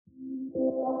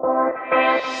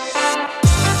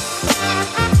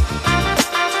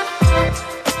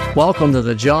Welcome to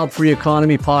the Job Free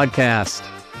Economy podcast.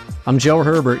 I'm Joe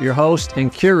Herbert, your host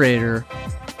and curator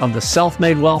of the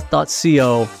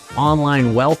selfmadewealth.co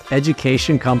online wealth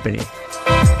education company.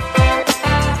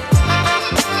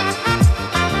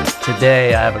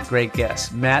 Today, I have a great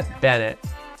guest, Matt Bennett,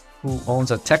 who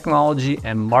owns a technology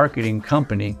and marketing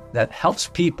company that helps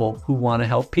people who want to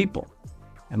help people.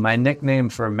 And my nickname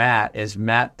for Matt is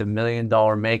Matt the $1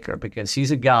 Million Maker, because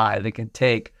he's a guy that can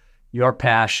take your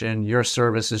passion, your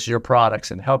services, your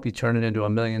products, and help you turn it into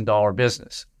 $1 million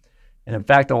business. And in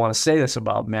fact, I want to say this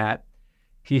about Matt.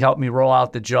 He helped me roll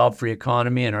out the Job Free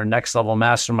Economy in our Next Level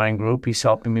Mastermind group. He's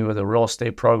helping me with a real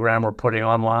estate program we're putting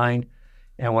online.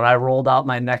 And when I rolled out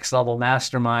my Next Level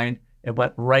Mastermind, it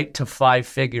went right to 5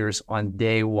 figures on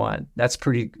day one. That's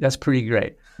pretty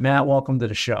great. Matt, welcome to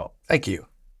the show. Thank you.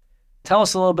 Tell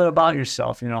us a little bit about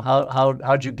yourself. You know,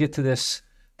 how'd you get to this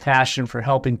passion for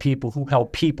helping people who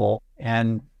help people,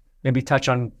 and maybe touch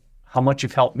on how much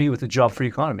you've helped me with the Job Free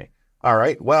Economy. All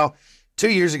right. Well, 2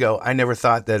 years ago, I never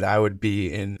thought that I would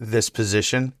be in this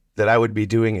position, that I would be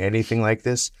doing anything like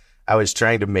this. I was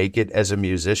trying to make it as a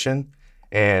musician,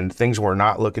 and things were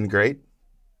not looking great.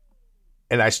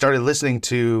 And I started listening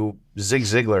to Zig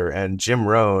Ziglar and Jim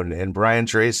Rohn and Brian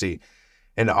Tracy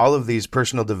and all of these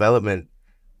personal development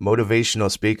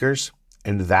motivational speakers,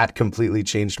 and that completely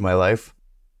changed my life.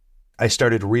 I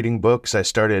started reading books, I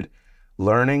started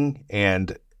learning,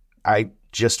 and I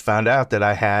just found out that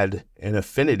I had an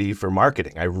affinity for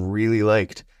marketing. I really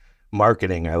liked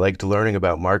marketing. I liked learning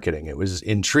about marketing. It was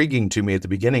intriguing to me at the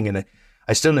beginning, and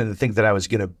I still didn't think that I was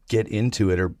going to get into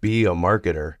it or be a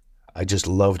marketer. I just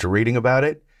loved reading about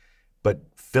it, but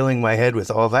filling my head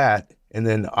with all that, and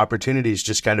then opportunities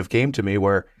just kind of came to me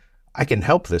where I can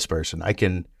help this person. I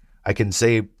can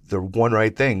say the one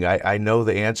right thing. I know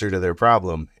the answer to their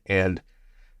problem, and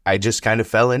I just kind of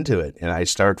fell into it, and I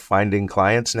start finding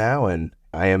clients now, and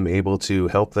I am able to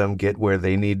help them get where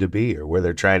they need to be or where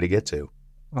they're trying to get to.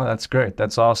 Well, that's great.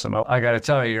 That's awesome. I got to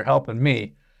tell you, you're helping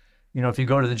me. You know, if you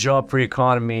go to the Job Free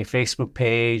Economy Facebook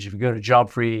page, if you go to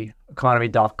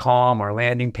jobfreeeconomy.com, our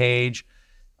landing page,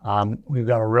 we've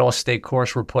got a real estate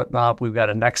course we're putting up. We've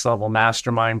got a Next Level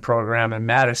Mastermind program, and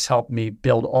Matt has helped me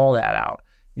build all that out.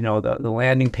 You know, the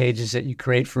landing pages that you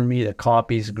create for me, the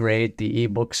copy's great, the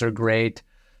ebooks are great.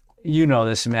 You know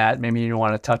this, Matt. Maybe you don't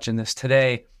want to touch on this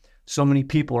today. So many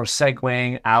people are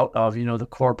segueing out of, you know, the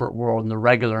corporate world and the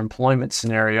regular employment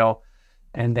scenario,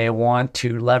 and they want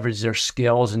to leverage their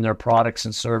skills and their products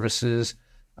and services,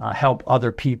 help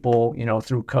other people, you know,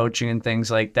 through coaching and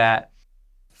things like that.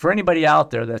 For anybody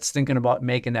out there that's thinking about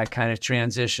making that kind of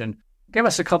transition, give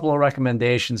us a couple of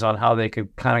recommendations on how they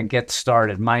could kind of get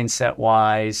started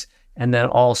mindset-wise, and then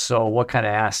also what kind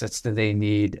of assets do they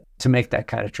need to make that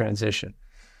kind of transition?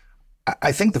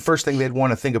 I think the first thing they'd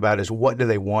want to think about is what do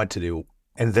they want to do,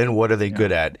 and then what are they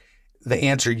good at? The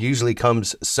answer usually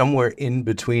comes somewhere in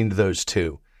between those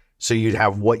two. So you'd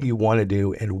have what you want to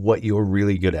do and what you're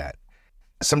really good at.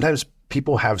 Sometimes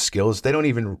people have skills. They don't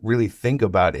even really think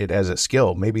about it as a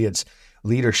skill. Maybe it's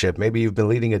leadership. Maybe you've been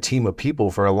leading a team of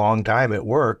people for a long time at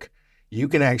work. You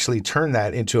can actually turn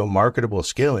that into a marketable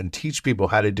skill and teach people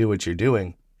how to do what you're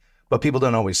doing. But people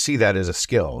don't always see that as a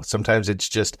skill. Sometimes it's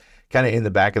just kind of in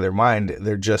the back of their mind.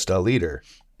 They're just a leader.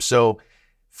 So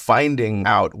finding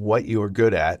out what you're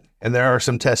good at, and there are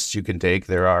some tests you can take.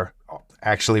 We're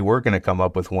going to come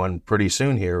up with one pretty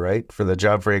soon here, right? For the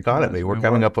Job Free Economy. Yes, we're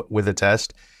coming up with a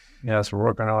test. Yes, we're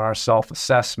working on our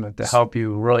self-assessment to help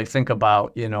you really think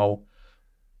about, you know,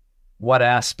 what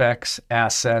aspects,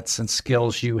 assets, and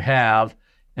skills you have.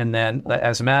 And then,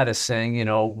 as Matt is saying, you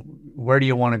know, where do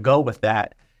you want to go with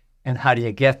that? And how do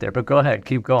you get there? But go ahead,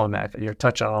 keep going, Matt. You're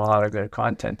touching on a lot of good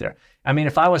content there. I mean,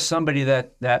 if I was somebody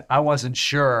that I wasn't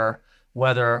sure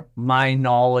whether my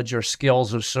knowledge or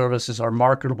skills or services are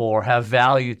marketable or have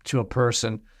value to a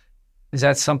person, is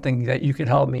that something that you could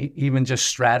help me even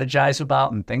just strategize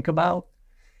about and think about?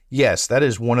 Yes, that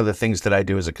is one of the things that I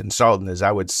do as a consultant is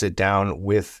I would sit down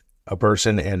with a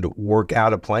person and work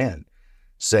out a plan.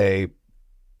 Say,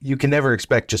 you can never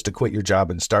expect just to quit your job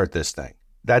and start this thing.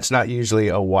 That's not usually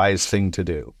a wise thing to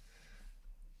do.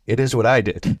 It is what I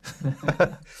did.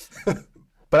 But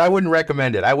I wouldn't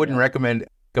recommend it. I wouldn't recommend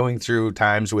going through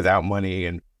times without money,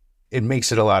 and it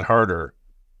makes it a lot harder.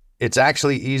 It's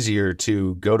actually easier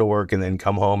to go to work and then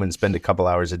come home and spend a couple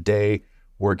hours a day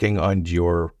working on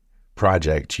your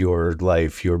project, your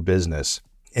life, your business.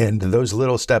 And those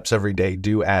little steps every day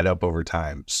do add up over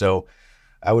time. So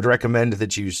I would recommend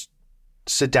that you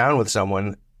sit down with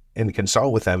someone and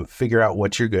consult with them, figure out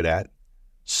what you're good at,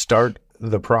 start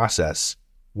the process,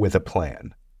 with a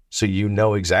plan. So you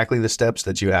know exactly the steps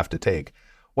that you have to take.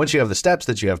 Once you have the steps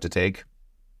that you have to take,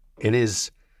 it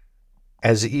is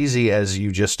as easy as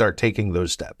you just start taking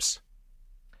those steps.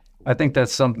 I think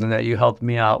that's something that you helped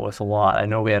me out with a lot. I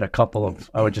know we had a couple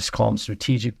of, I would just call them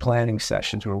strategic planning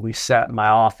sessions, where we sat in my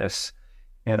office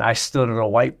and I stood at a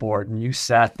whiteboard and you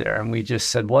sat there and we just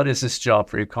said, what is this job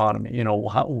for economy? You know,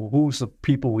 who's the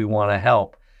people we want to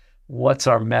help? What's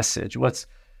our message? What's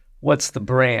the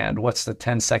brand? What's the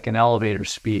 10-second elevator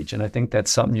speech? And I think that's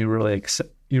something you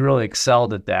really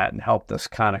excelled at that and helped us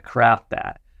kind of craft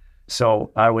that.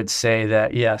 So I would say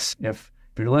that, yes, if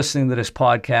you're listening to this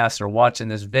podcast or watching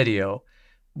this video,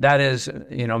 that is,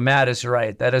 Matt is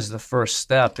right. That is the first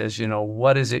step is,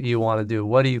 what is it you want to do?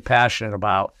 What are you passionate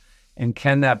about? And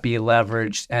can that be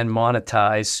leveraged and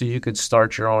monetized so you could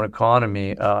start your own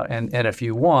economy and if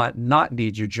you want, not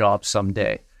need your job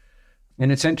someday?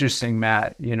 And it's interesting,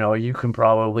 Matt, you can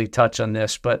probably touch on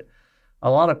this, but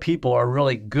a lot of people are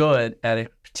really good at a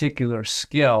particular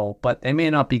skill, but they may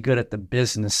not be good at the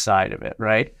business side of it,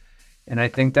 right? And I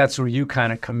think that's where you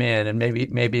kind of come in and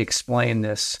maybe explain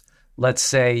this. Let's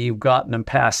say you've gotten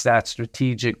past that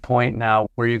strategic point now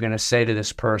where you're going to say to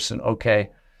this person, okay,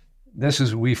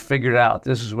 we figured out,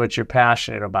 this is what you're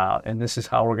passionate about, and this is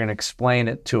how we're going to explain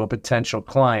it to a potential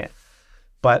client.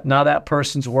 But now that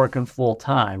person's working full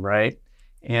time, right?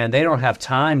 And they don't have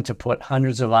time to put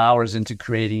hundreds of hours into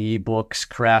creating ebooks,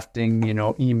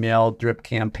 crafting, email drip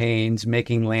campaigns,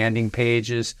 making landing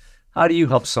pages. How do you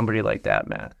help somebody like that,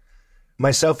 Matt?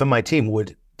 Myself and my team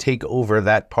would take over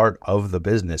that part of the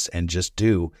business and just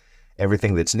do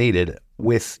everything that's needed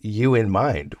with you in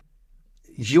mind.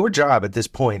 Your job at this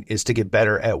point is to get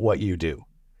better at what you do.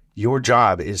 Your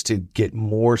job is to get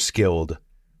more skilled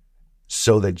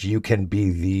so that you can be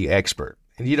the expert.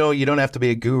 And you don't have to be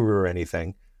a guru or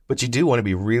anything, but you do want to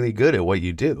be really good at what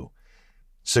you do.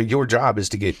 So your job is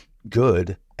to get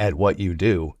good at what you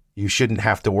do. You shouldn't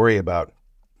have to worry about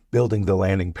building the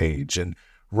landing page and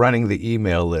running the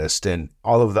email list and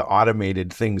all of the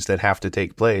automated things that have to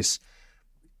take place.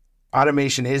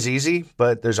 Automation is easy,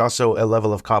 but there's also a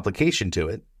level of complication to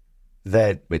it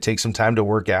that it takes some time to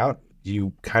work out.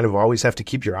 You kind of always have to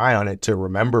keep your eye on it to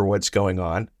remember what's going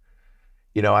on.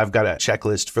 I've got a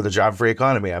checklist for the job-free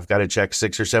economy. I've got to check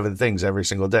 6 or 7 things every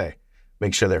single day.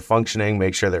 Make sure they're functioning,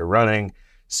 make sure they're running,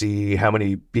 see how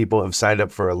many people have signed up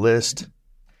for a list.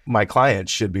 My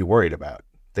clients should be worried about.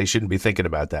 They shouldn't be thinking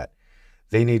about that.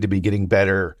 They need to be getting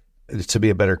better to be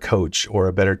a better coach or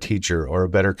a better teacher or a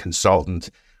better consultant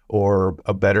or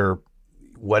a better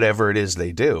whatever it is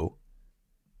they do.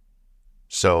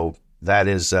 So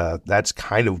that's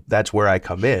where I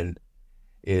come in,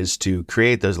 is to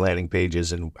create those landing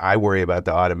pages. And I worry about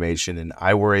the automation and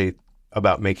I worry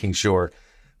about making sure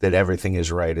that everything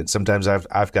is right. And sometimes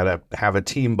I've got to have a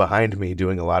team behind me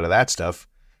doing a lot of that stuff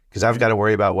because I've got to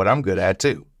worry about what I'm good at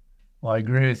too. Well, I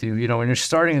agree with you. When you're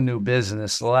starting a new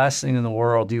business, the last thing in the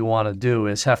world you want to do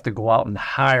is have to go out and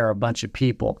hire a bunch of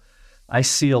people. I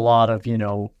see a lot of,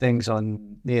 things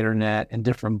on the internet and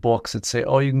different books that say,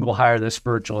 oh, you can go hire this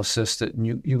virtual assistant, and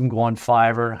you can go on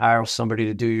Fiverr, hire somebody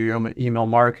to do your email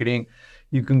marketing.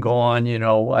 You can go on,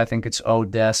 I think it's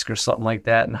Odesk or something like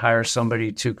that, and hire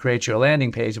somebody to create your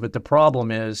landing page. But the problem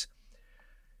is,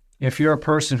 if you're a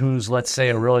person who's, let's say,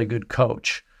 a really good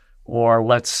coach, or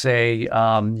let's say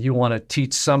you want to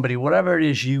teach somebody whatever it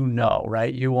is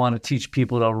right? You want to teach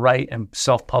people to write and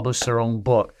self-publish their own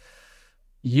book.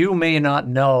 You may not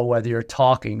know whether you're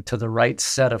talking to the right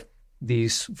set of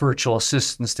these virtual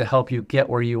assistants to help you get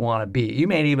where you want to be. You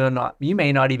may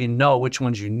not even know which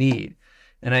ones you need.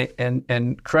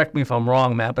 And correct me if I'm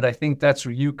wrong, Matt, but I think that's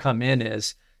where you come in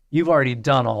is you've already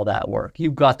done all that work.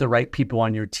 You've got the right people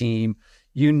on your team.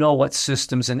 You know what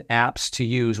systems and apps to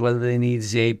use, whether they need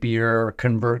Zapier or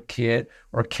ConvertKit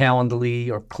or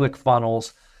Calendly or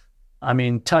ClickFunnels. I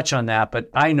mean, touch on that, but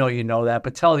I know you know that,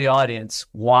 but tell the audience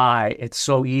why it's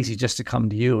so easy just to come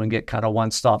to you and get kind of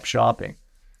one-stop shopping.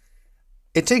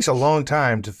 It takes a long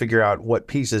time to figure out what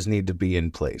pieces need to be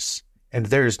in place. And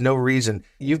there's no reason.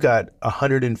 You've got a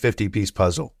 150-piece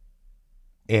puzzle.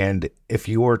 And if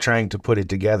you're trying to put it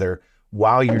together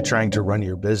while you're trying to run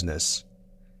your business,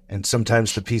 and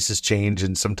sometimes the pieces change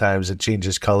and sometimes it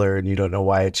changes color and you don't know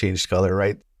why it changed color,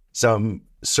 right? Some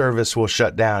service will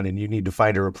shut down and you need to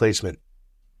find a replacement.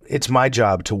 It's my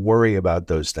job to worry about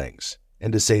those things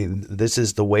and to say, this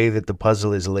is the way that the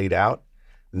puzzle is laid out.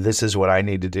 This is what I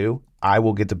need to do. I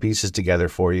will get the pieces together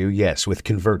for you. Yes, with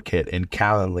ConvertKit and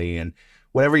Calendly and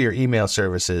whatever your email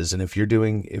service is. And if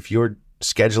you're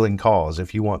scheduling calls,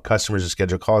 if you want customers to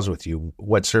schedule calls with you,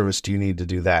 what service do you need to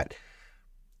do that?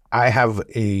 I have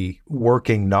a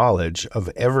working knowledge of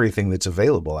everything that's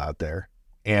available out there,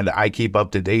 and I keep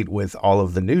up to date with all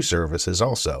of the new services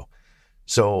also.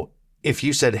 So if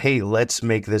you said, hey, let's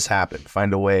make this happen,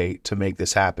 find a way to make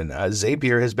this happen,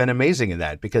 Zapier has been amazing in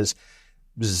that, because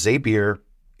Zapier,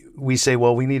 we say,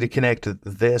 well, we need to connect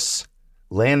this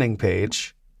landing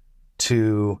page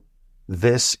to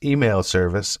this email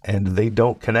service, and they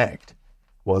don't connect.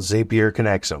 Well, Zapier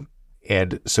connects them.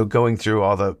 And so going through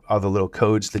all the little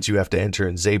codes that you have to enter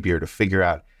in Zapier to figure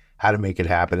out how to make it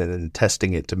happen, and then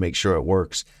testing it to make sure it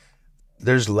works.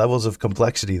 There's levels of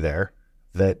complexity there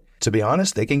that, to be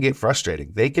honest, they can get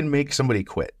frustrating. They can make somebody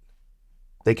quit.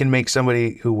 They can make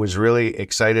somebody who was really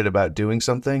excited about doing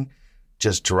something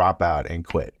just drop out and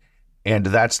quit. And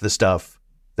that's the stuff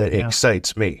that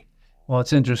excites me. Well,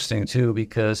 it's interesting too,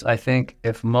 because I think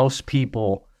if most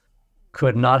people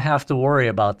could not have to worry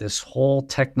about this whole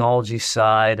technology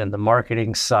side and the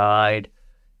marketing side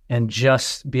and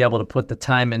just be able to put the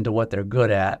time into what they're good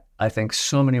at, I think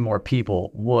so many more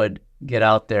people would get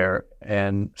out there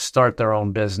and start their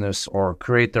own business or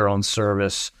create their own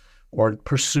service or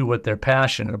pursue what they're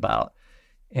passionate about.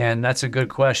 And that's a good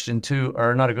question too,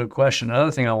 or not a good question.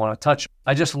 Another thing I want to touch,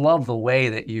 I just love the way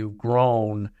that you've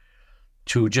grown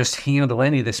to just handle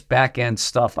any of this back end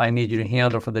stuff I need you to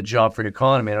handle for the job for the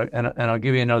economy. And I'll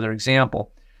give you another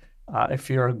example. If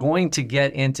you're going to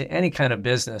get into any kind of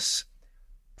business,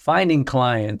 finding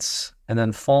clients and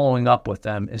then following up with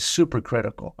them is super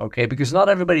critical, okay? Because not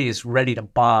everybody is ready to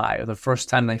buy the first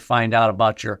time they find out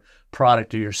about your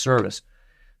product or your service.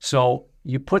 So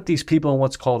you put these people in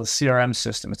what's called a CRM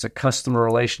system. It's a customer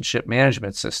relationship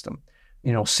management system.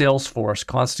 You know, Salesforce,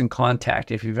 Constant Contact,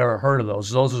 if you've ever heard of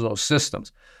those are those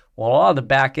systems. Well, a lot of the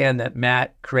back end that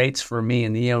Matt creates for me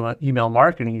in the email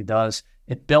marketing he does,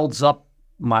 it builds up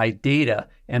my data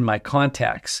and my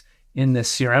contacts in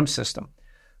this CRM system.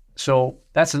 So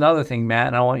that's another thing, Matt,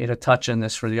 and I want you to touch on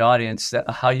this for the audience, that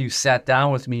how you sat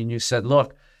down with me and you said,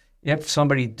 look, if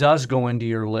somebody does go into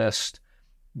your list,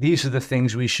 these are the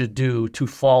things we should do to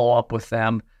follow up with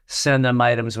them, send them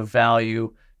items of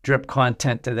value, drip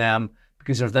content to them,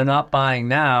 because if they're not buying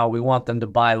now, we want them to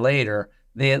buy later.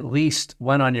 They at least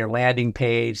went on your landing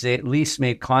page. They at least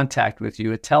made contact with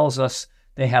you. It tells us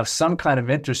they have some kind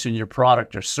of interest in your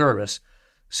product or service.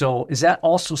 So is that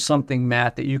also something,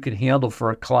 Matt, that you can handle for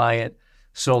a client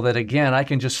so that, again, I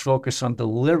can just focus on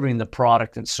delivering the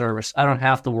product and service? I don't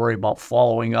have to worry about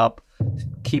following up,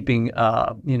 keeping,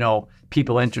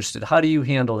 people interested. How do you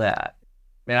handle that?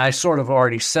 I mean, I sort of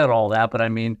already said all that, but I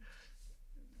mean,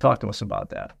 talk to us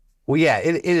about that. Well, yeah,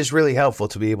 it is really helpful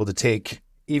to be able to take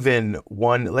even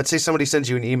one, let's say somebody sends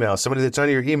you an email, somebody that's on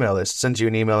your email list sends you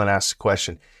an email and asks a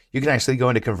question. You can actually go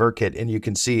into ConvertKit and you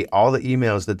can see all the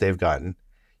emails that they've gotten.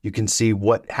 You can see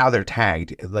how they're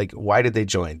tagged. Like, why did they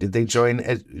join? Did they join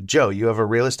as Joe? You have a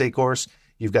real estate course.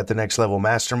 You've got the Next Level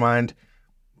Mastermind.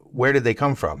 Where did they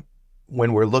come from?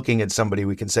 When we're looking at somebody,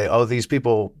 we can say, oh, these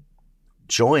people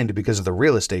joined because of the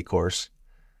real estate course.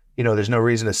 You know, there's no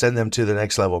reason to send them to the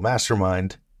Next Level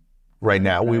Mastermind right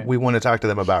now. Right. We want to talk to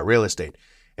them about real estate.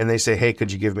 And they say, hey,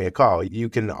 could you give me a call? You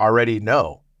can already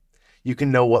know. You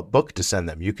can know what book to send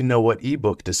them. You can know what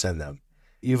ebook to send them.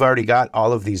 You've already got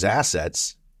all of these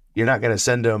assets. You're not going to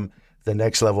send them the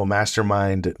Next Level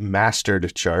Mastermind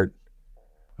mastered chart,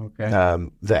 okay,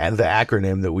 the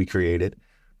acronym that we created.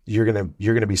 You're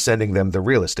gonna be sending them the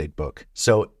real estate book.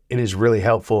 So it is really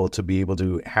helpful to be able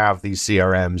to have these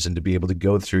CRMs and to be able to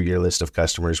go through your list of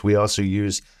customers. We also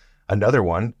use another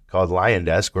one called Lion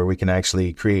Desk, where we can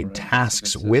actually create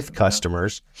tasks with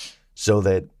customers so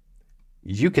that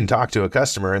you can talk to a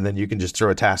customer and then you can just throw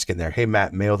a task in there. Hey,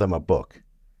 Matt, mail them a book.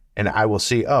 And I will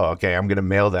see, oh, okay, I'm going to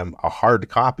mail them a hard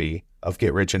copy of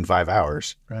Get Rich in 5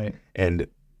 Hours. Right. And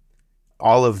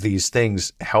all of these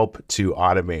things help to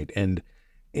automate and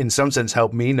in some sense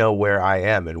help me know where I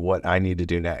am and what I need to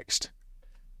do next.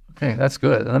 Okay, that's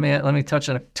good. Let me touch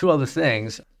on two other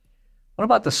things. What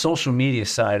about the social media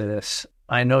side of this?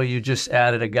 I know you just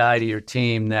added a guy to your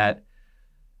team that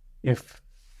if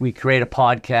we create a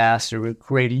podcast or we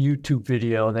create a YouTube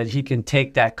video, that he can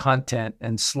take that content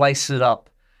and slice it up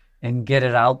and get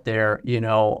it out there,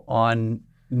 on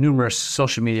numerous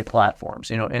social media platforms,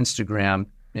 Instagram,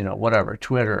 whatever,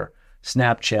 Twitter,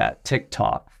 Snapchat,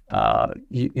 TikTok,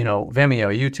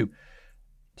 Vimeo, YouTube.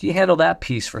 Do you handle that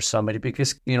piece for somebody?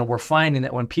 Because, we're finding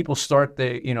that when people start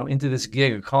into this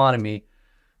gig economy,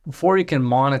 before you can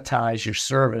monetize your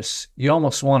service, you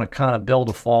almost want to kind of build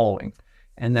a following.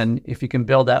 And then if you can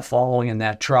build that following in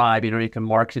that tribe, you can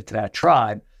market it to that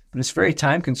tribe. But it's very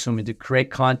time consuming to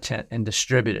create content and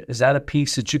distribute it. Is that a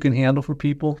piece that you can handle for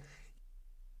people?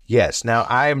 Yes. Now,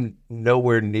 I'm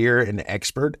nowhere near an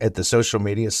expert at the social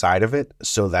media side of it.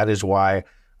 So that is why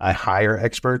I hire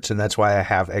experts, and that's why I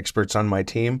have experts on my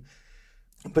team.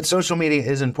 But social media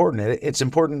is important. It's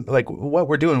important, like what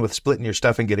we're doing with splitting your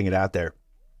stuff and getting it out there.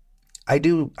 I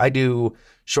do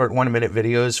short 1-minute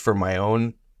videos for my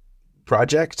own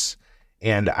projects,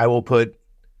 and I will put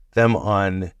them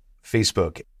on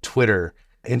Facebook, Twitter,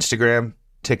 Instagram,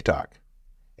 TikTok.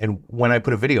 And when I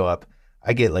put a video up,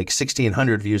 I get like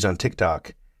 1,600 views on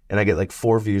TikTok, and I get like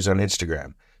 4 views on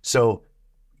Instagram. So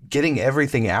getting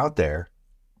everything out there,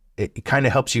 it kind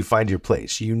of helps you find your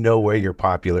place. You know where you're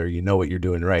popular. You know what you're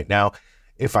doing right. Now,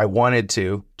 if I wanted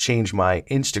to change my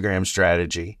Instagram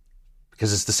strategy,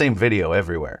 because it's the same video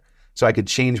everywhere, so I could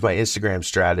change my Instagram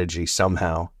strategy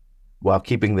somehow while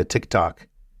keeping the TikTok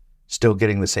still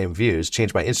getting the same views,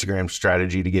 change my Instagram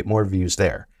strategy to get more views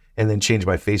there, and then change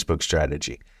my Facebook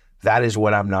strategy. That is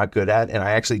what I'm not good at, and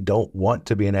I actually don't want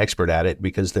to be an expert at it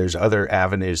because there's other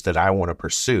avenues that I want to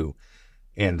pursue,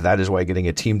 and that is why getting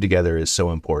a team together is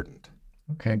so important.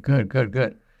 Okay,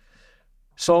 good.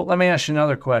 So let me ask you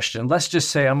another question. Let's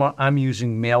just say I'm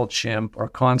using MailChimp or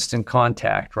Constant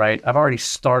Contact, right? I've already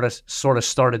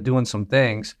started doing some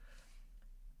things.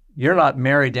 You're not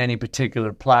married to any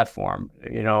particular platform.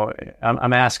 You know,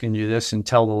 I'm asking you this, and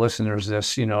tell the listeners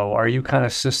this, you know, are you kind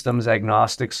of systems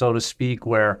agnostic, so to speak,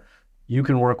 where you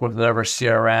can work with whatever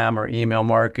CRM or email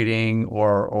marketing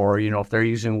or you know, if they're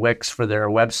using Wix for their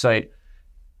website,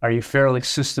 are you fairly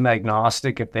system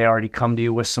agnostic if they already come to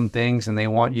you with some things and they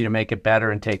want you to make it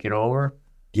better and take it over?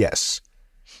 Yes.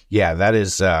 Yeah, that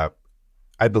is, I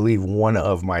believe one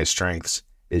of my strengths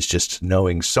is just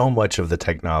knowing so much of the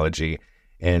technology.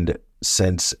 And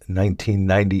since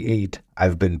 1998,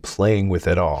 I've been playing with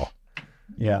it all.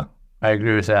 Yeah, I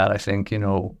agree with that. I think, you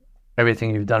know,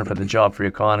 everything you've done for the Job Free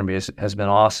Economy has been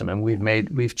awesome. And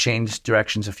we've changed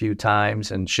directions a few times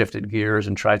and shifted gears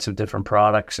and tried some different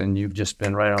products, and you've just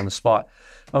been right on the spot.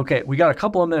 Okay, we got a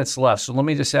couple of minutes left. So let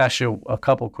me just ask you a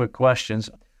couple quick questions.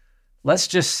 Let's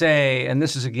just say, and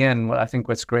this is, again, what I think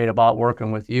what's great about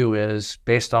working with you is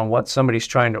based on what somebody's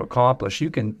trying to accomplish,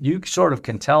 you sort of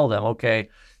can tell them, okay,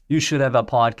 you should have a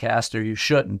podcast or you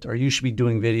shouldn't, or you should be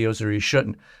doing videos or you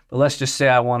shouldn't. But let's just say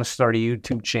I want to start a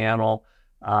YouTube channel.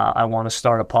 I want to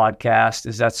start a podcast.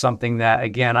 Is that something that,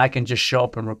 again, I can just show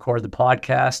up and record the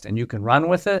podcast and you can run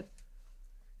with it?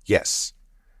 Yes.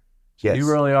 You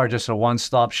really are just a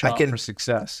one-stop shop for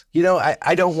success. You know,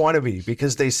 I don't want to be,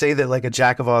 because they say that like a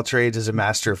jack of all trades is a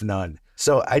master of none.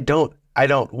 So I don't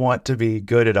want to be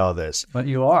good at all this. But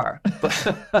you are.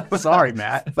 Sorry,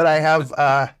 Matt. But I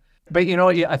have... But you know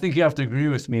what? I think you have to agree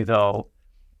with me, though.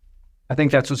 I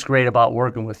think that's what's great about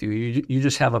working with you. You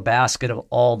just have a basket of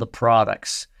all the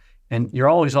products. And you're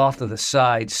always off to the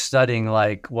side studying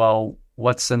like, well,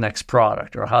 what's the next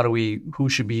product? Or who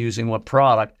should be using what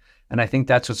product? And I think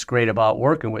that's what's great about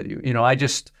working with you. You know, I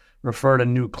just referred a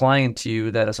new client to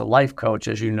you that is a life coach,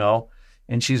 as you know,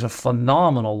 and she's a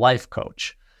phenomenal life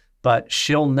coach. But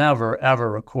she'll never,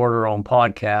 ever record her own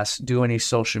podcast, do any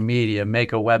social media,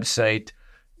 make a website,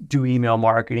 do email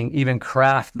marketing, even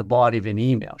craft the body of an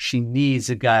email. She needs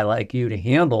a guy like you to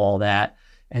handle all that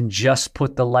and just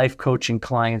put the life coaching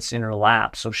clients in her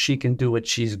lap so she can do what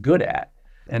she's good at.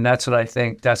 And that's what I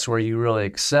think, that's where you really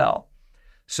excel.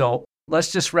 So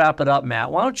let's just wrap it up,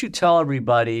 Matt. Why don't you tell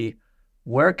everybody,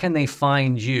 where can they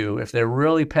find you if they're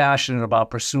really passionate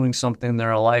about pursuing something in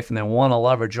their life and they want to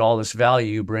leverage all this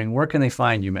value you bring? Where can they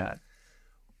find you, Matt?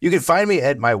 You can find me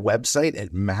at my website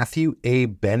at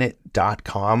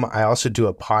MatthewABennett.com. I also do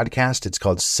a podcast. It's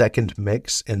called Second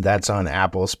Mix, and that's on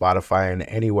Apple, Spotify, and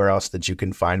anywhere else that you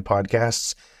can find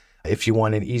podcasts. If you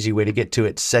want an easy way to get to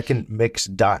it,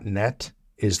 secondmix.net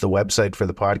is the website for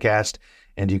the podcast.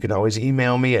 And you can always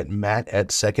email me at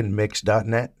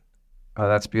matt@secondmix.net. Oh,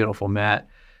 that's beautiful, Matt.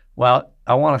 Well,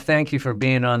 I want to thank you for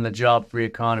being on the Job Free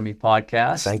Economy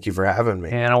podcast. Thank you for having me.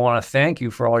 And I want to thank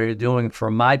you for all you're doing for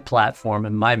my platform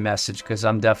and my message, because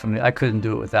I couldn't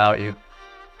do it without you.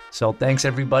 So thanks,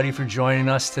 everybody, for joining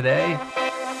us today.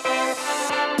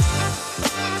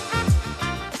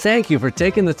 Thank you for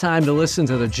taking the time to listen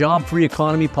to the Job Free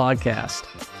Economy podcast.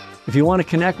 If you want to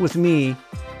connect with me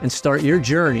and start your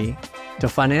journey to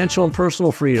financial and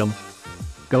personal freedom,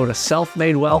 go to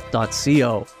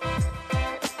selfmadewealth.co.